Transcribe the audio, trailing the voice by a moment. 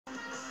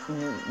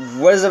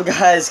What is up,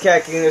 guys?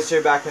 Cat King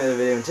straight back into the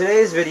video. In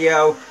today's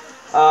video,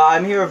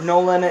 I'm here with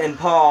Nolan and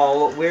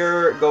Paul.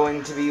 We're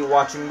going to be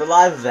watching the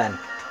live event.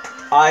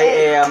 I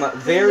am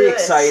very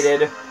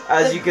excited.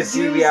 As you can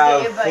see, we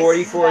have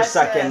 44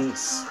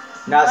 seconds,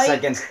 not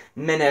seconds,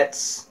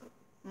 minutes.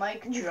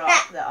 Mike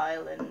dropped the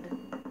island.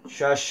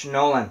 Shush,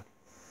 Nolan.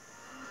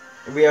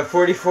 We have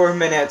 44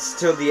 minutes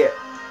till the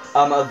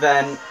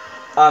event.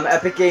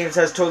 Epic Games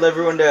has told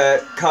everyone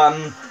to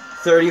come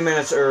 30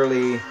 minutes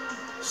early.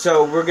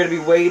 So we're gonna be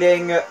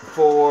waiting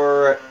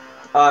for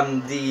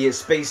the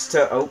space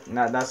to. Oh,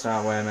 no, that's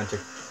not what I meant to.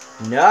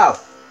 No,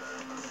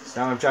 that's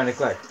not what I'm trying to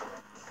click.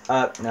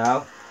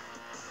 No.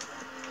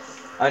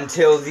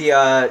 Until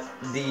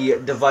the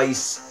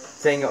device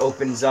thing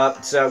opens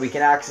up, so we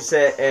can access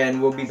it,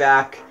 and we'll be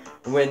back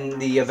when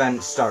the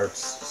event starts.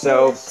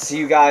 So see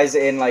you guys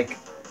in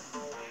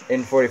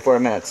 44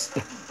 minutes.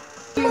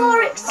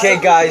 Okay,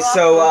 guys.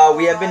 So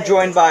we have been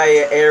joined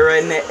by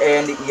Aaron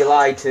and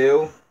Eli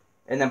too.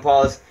 And then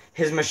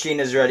his machine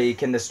is ready.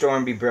 Can the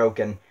storm be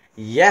broken?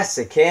 Yes,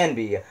 it can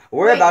be.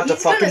 We're about to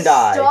fucking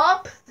die.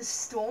 Stop the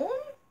storm?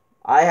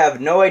 I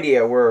have no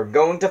idea. We're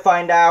going to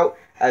find out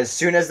as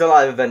soon as the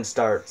live event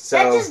starts. So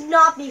that'd just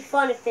not be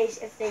fun if they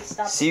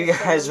stop. See you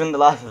guys when the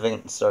live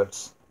event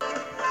starts.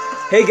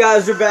 Hey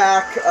guys, we're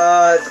back.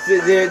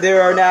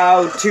 There are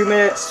now 2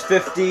 minutes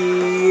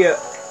 50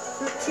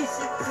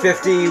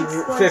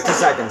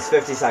 seconds.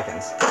 50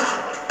 seconds.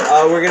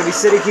 We're gonna be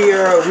sitting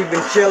here. We've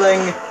been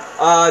chilling.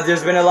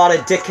 There's been a lot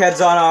of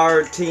dickheads on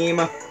our team.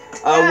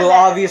 We'll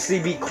obviously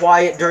be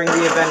quiet during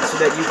the event so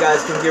that you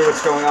guys can hear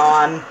what's going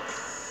on.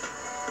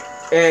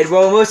 And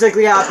what will most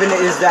likely happen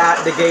is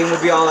that the game will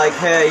be all like,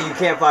 hey, you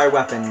can't fire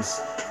weapons.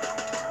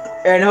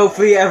 And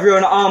hopefully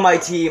everyone on my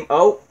team...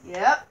 Oh.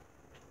 Yep.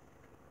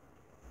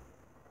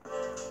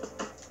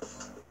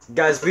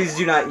 Guys, please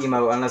do not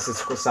emote unless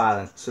it's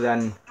silent. So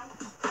then...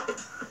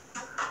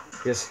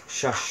 Just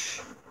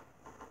shush.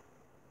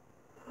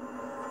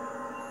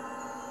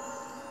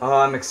 Oh,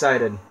 I'm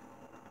excited.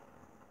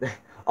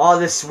 All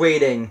this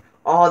waiting,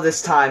 all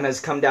this time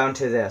has come down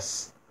to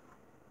this.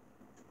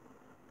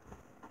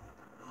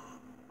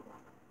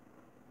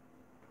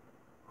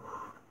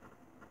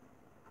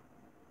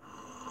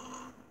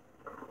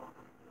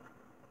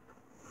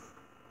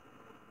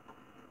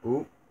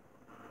 Ooh.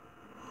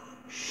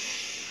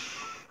 Shh.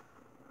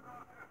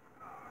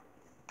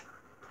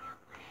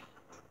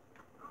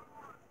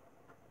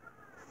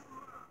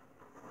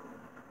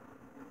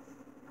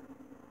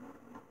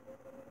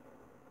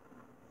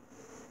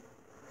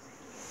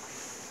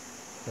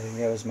 I think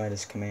that was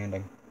Midas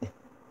commanding.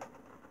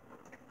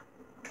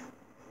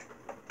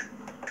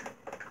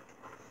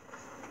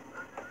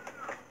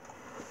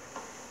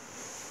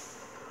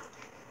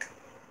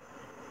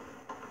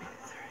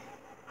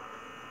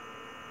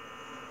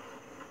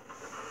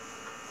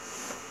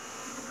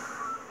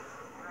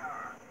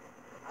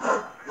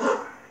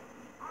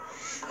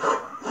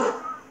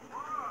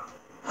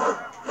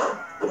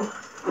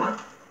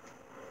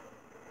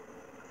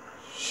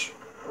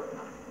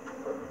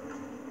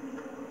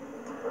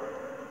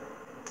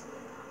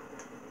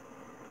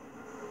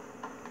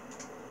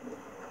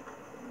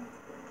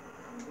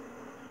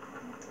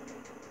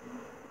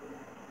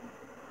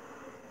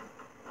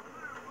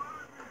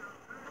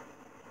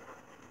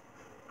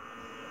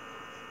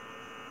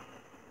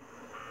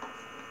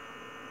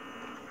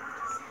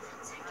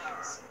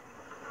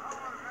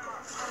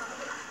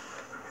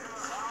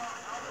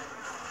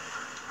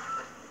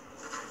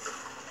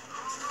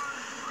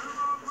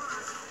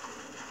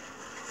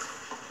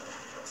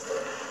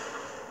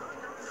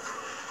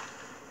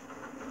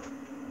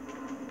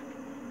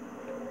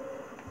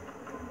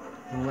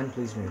 Nolan,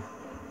 please move.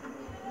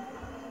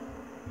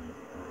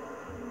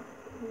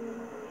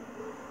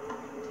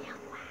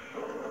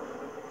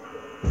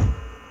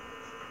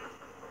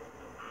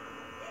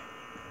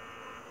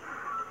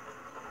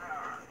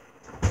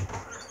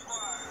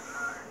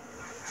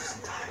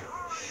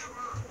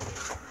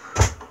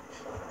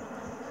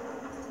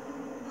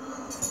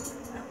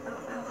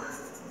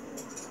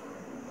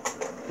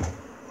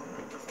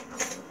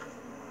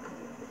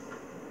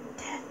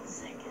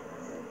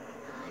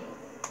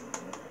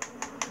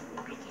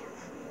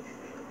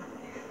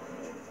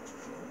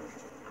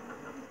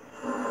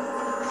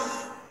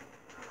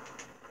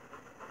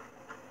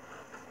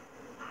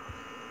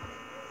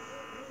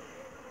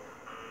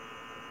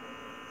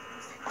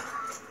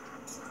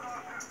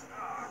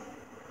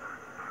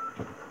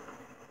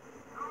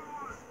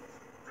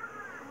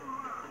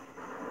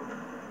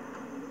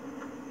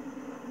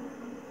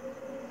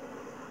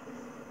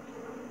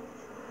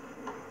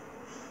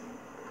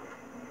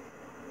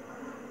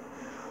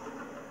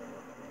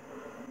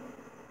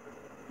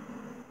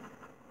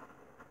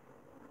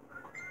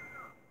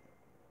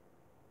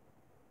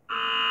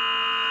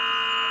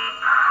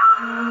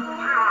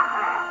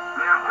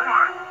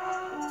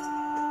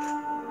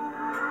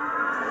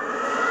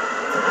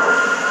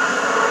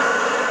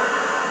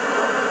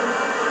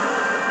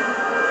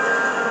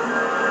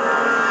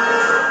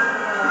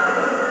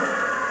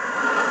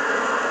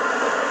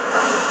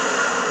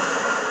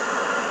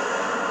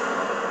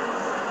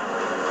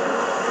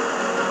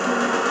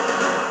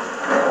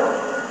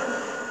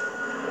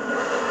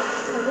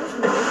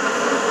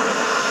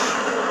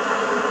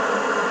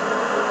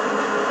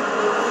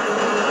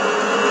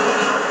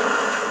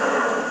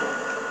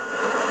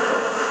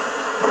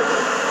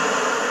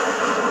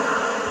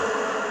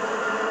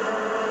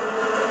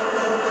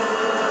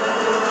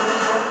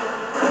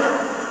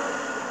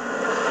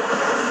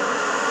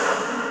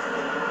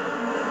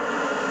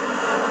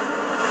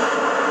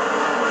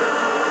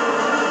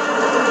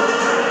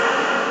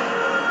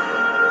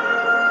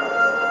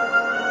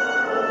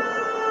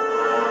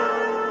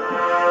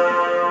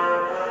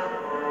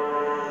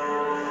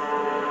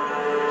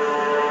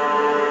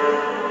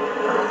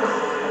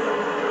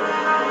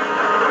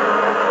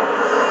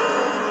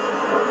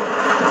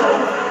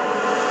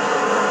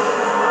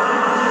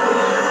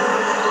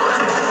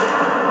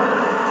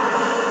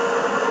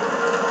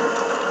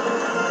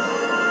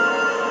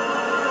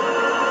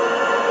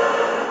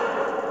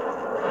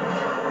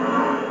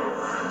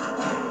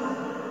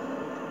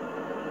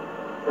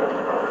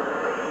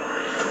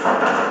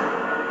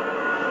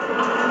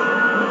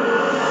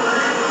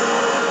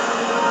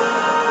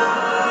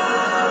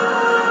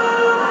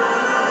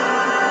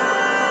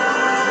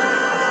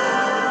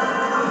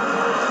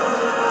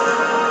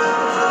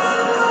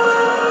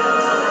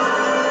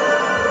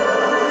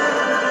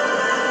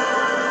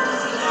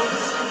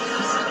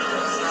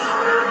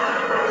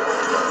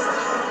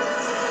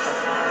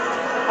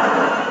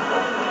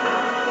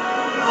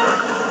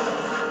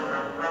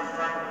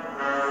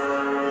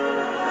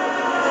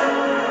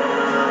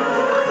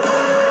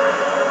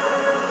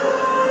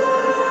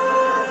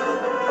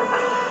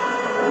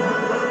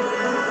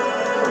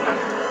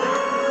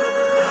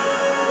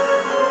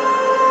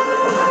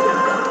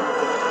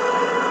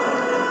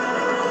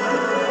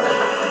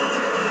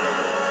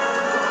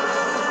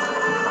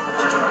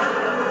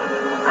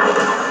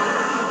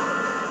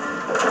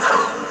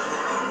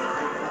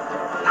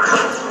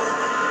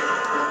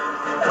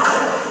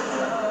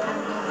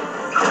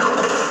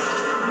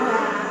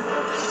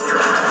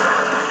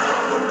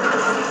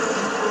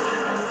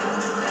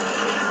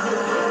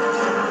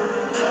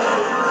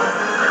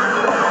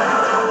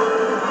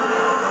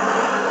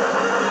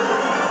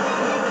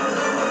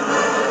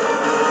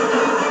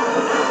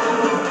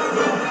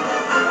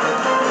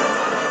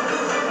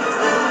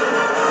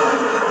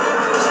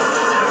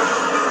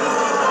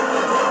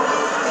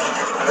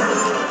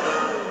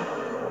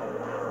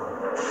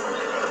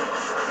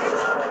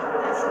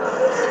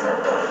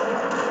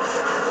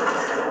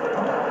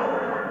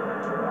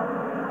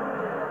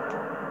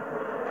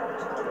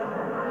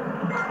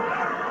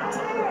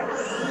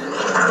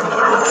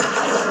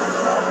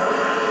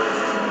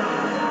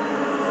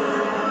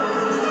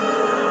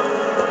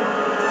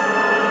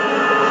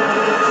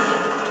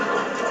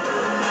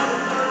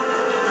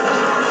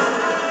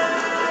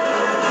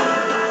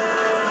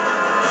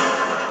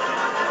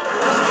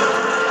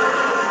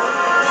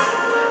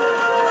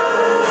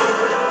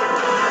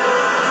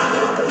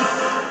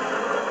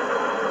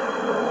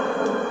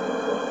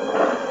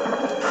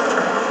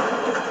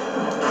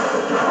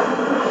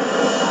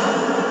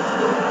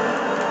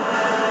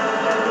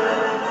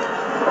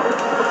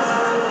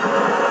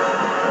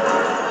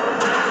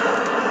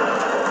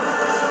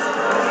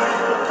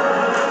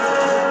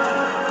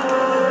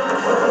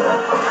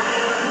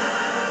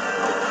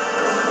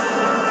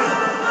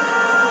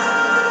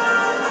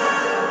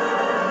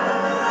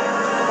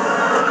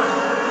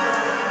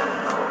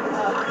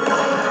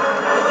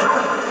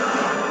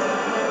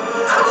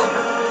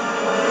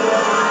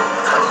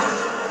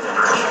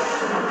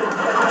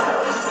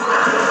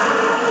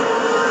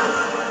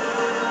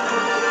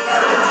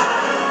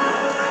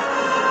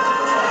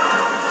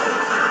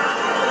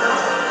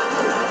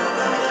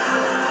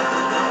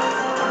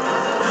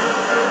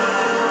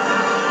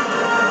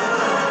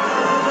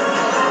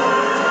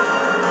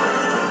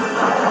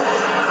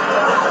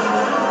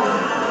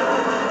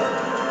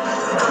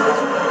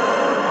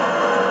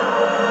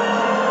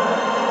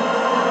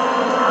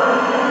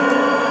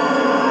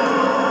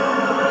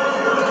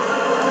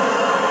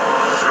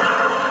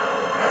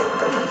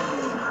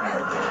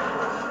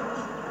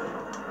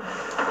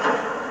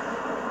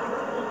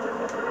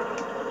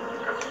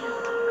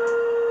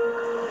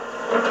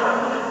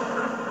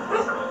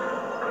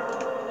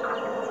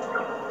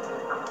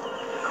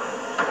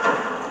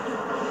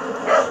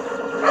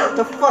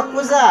 The fuck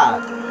was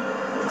that?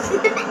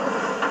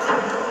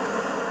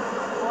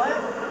 What?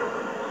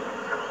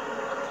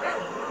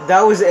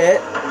 That was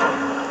it?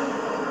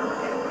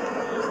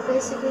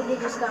 Basically, they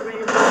just got rid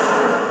of it.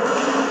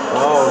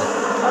 Oh.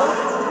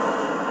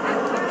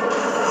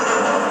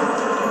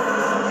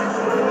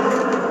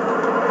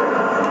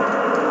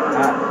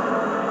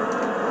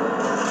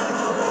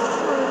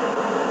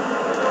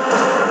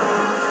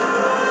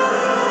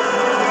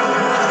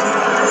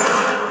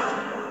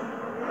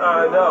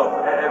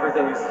 No,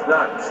 everything is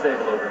not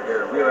stable over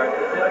here. We are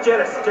at...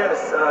 Janice,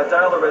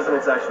 dial the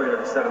resonance actuator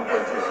to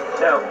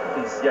 7.2. Now,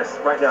 please, yes,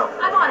 right now.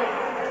 I'm on it.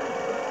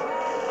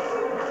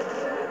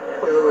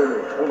 Wait.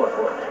 Hold on.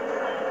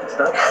 It's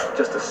not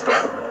just a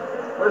storm.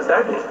 What does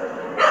that mean?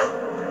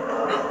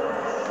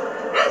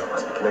 It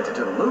must be connected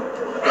to the loop.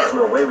 There's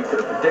no way we could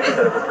have predicted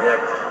that it would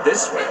react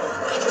this way.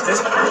 At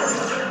this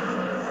point.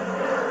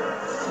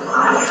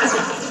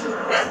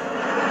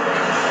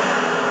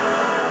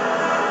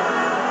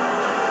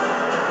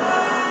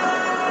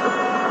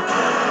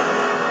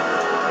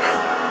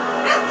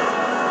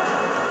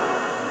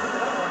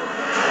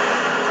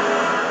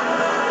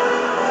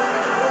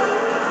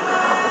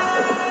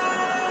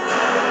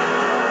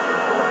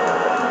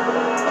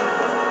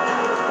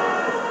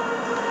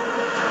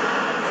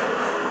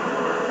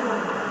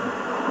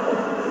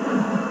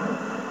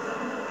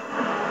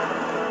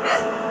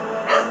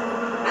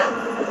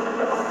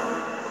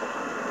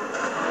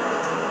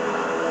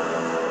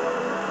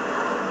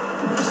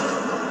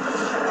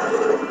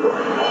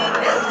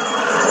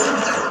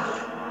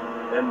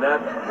 And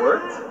that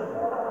worked?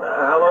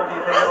 How long do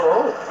you think it'll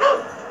hold?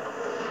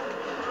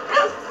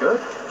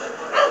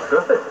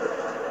 Good.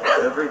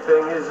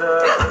 Everything is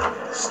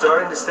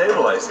starting to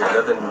stabilize here.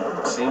 Nothing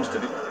seems to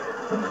be...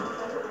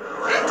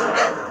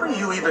 What are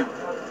you even...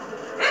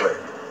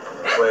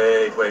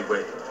 Wait.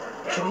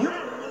 Can you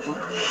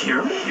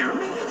hear me? Hear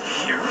me?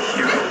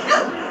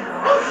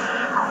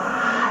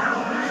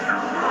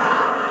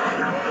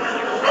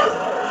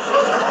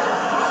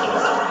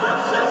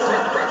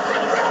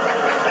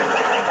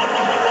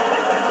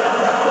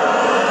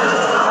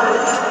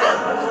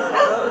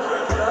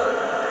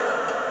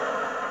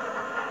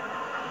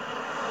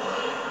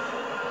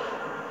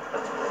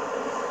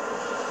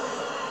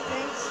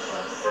 Thanks,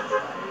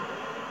 Buster.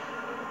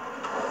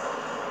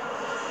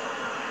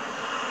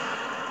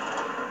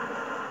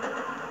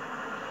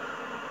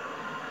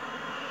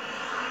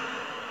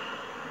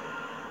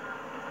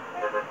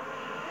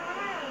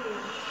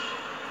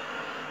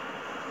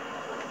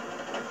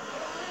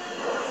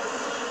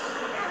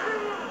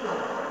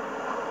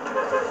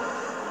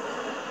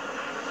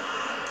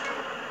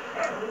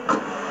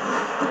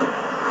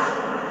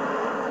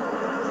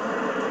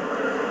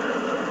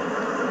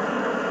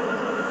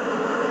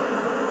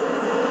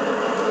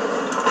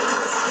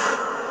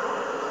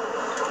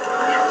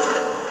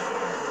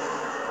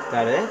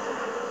 That it?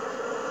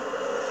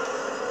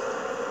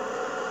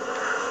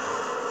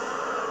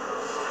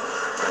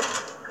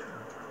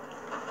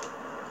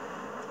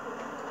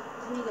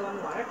 Can you go on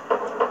the water?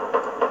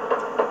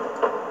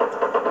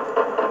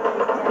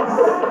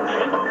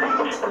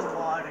 Into the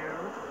water.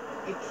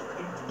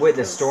 Wait,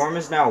 the storm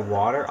is now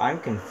water? I'm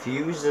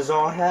confused as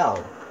all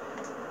hell.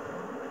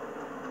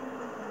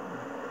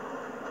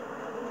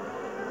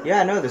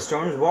 Yeah, no, the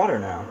storm is water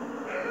now.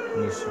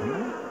 Can you swim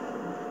in it?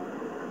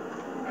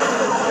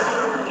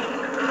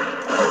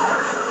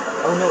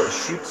 Oh no, it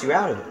shoots you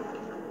out of it.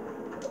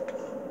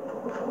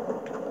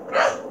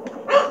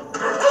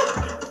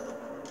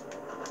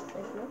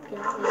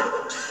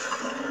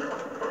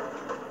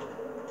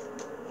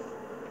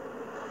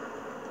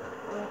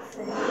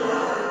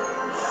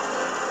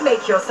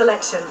 Make your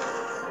selection.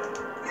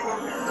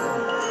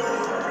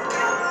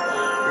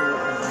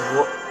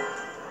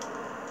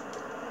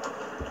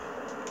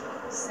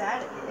 Is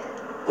that it?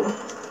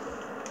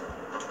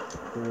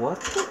 What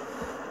the?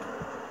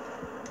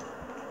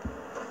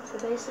 So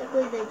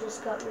basically, they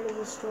just got rid of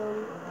the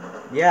storm.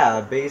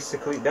 Yeah,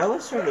 basically, that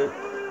was sort of...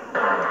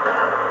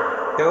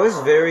 That was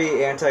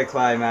very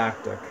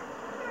anticlimactic.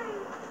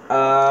 What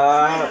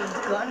kind of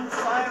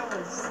gunfire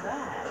was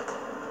that?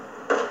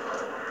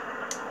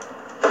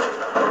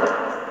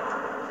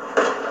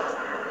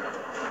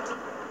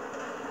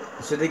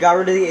 So they got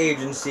rid of the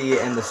agency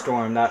and the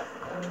storm. That...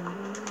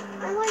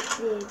 I like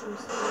the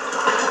agency.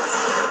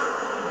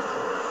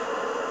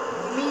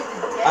 You mean the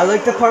I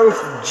like the part with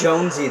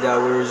Jonesy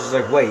though, where it was just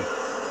like, wait,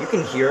 you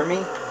can hear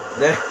me?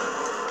 That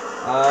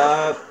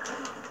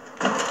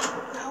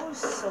was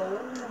so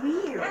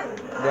weird.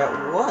 That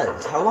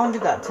was. How long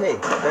did that take?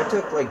 That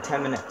took like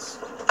 10 minutes.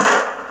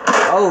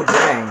 Oh,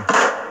 dang.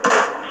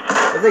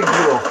 I think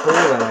blew a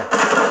hole in it.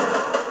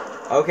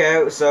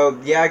 Okay, so,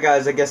 yeah,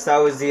 guys, I guess that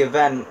was the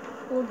event.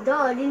 Well,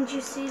 duh, didn't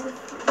you see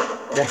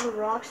the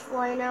rocks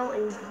flying out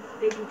and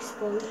big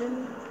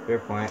explosion? Fair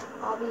point.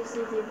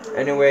 Obviously, they blew.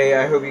 Anyway,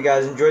 I hope you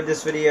guys enjoyed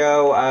this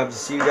video. I'll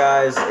see you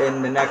guys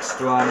in the next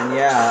one. And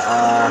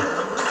yeah,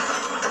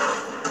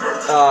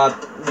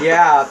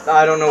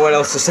 I don't know what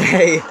else to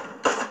say.